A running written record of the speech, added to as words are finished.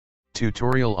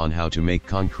Tutorial on how to make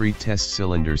concrete test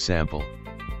cylinder sample.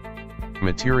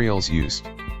 Materials used: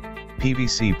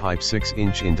 PVC pipe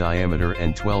 6-inch in diameter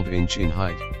and 12-inch in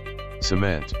height,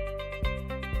 cement,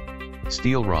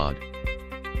 steel rod,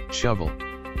 shovel,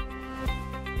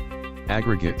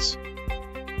 aggregates,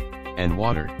 and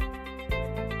water.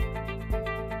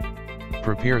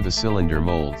 Prepare the cylinder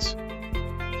molds.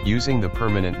 Using the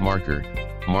permanent marker,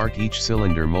 mark each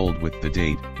cylinder mold with the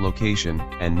date, location,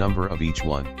 and number of each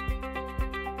one.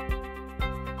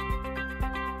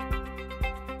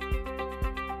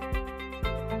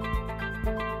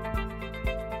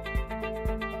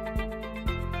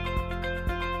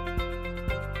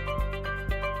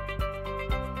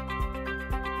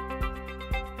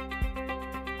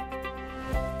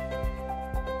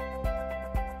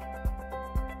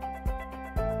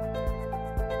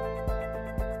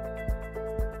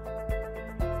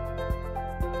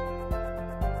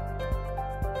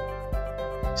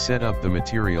 Set up the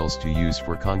materials to use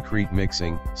for concrete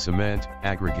mixing: cement,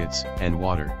 aggregates, and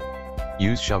water.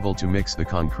 Use shovel to mix the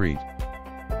concrete.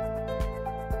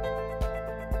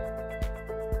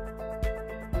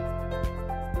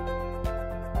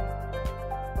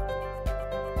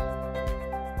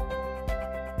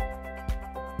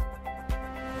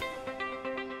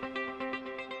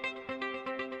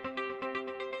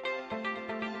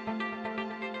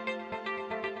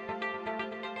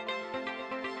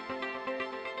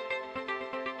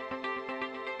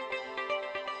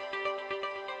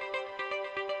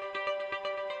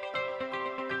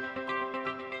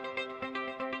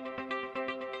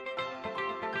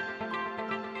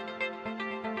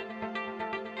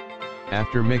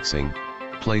 After mixing,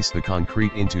 place the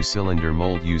concrete into cylinder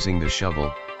mold using the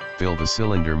shovel. Fill the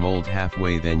cylinder mold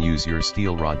halfway, then use your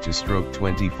steel rod to stroke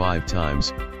 25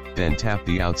 times, then tap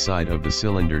the outside of the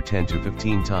cylinder 10 to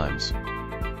 15 times.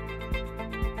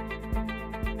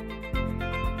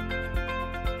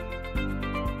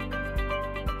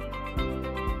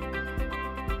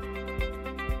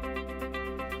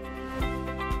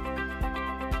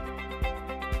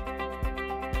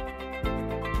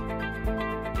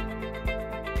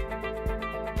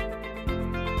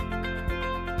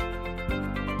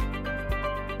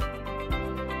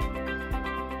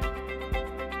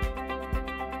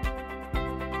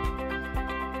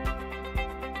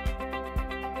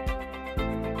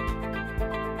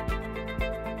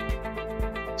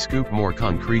 Scoop more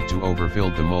concrete to overfill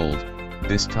the mold.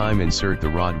 This time insert the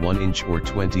rod 1 inch or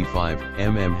 25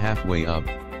 mm halfway up,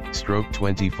 stroke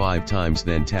 25 times,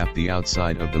 then tap the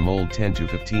outside of the mold 10 to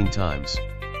 15 times.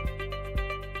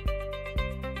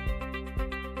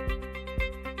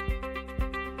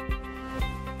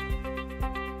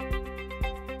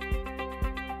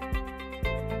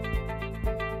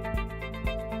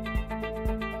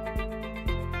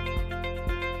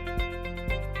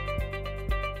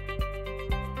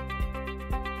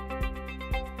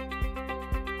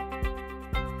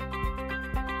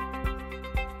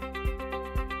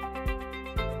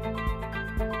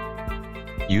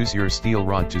 Use your steel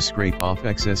rod to scrape off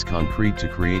excess concrete to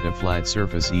create a flat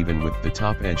surface even with the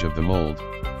top edge of the mold.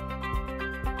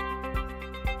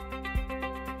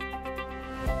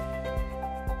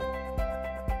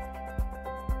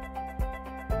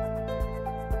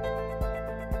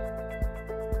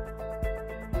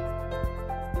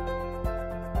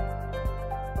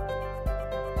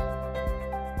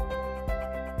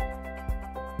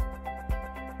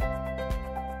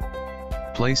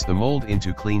 Place the mold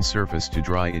into clean surface to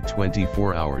dry it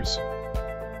 24 hours.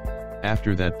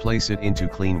 After that, place it into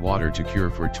clean water to cure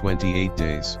for 28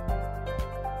 days.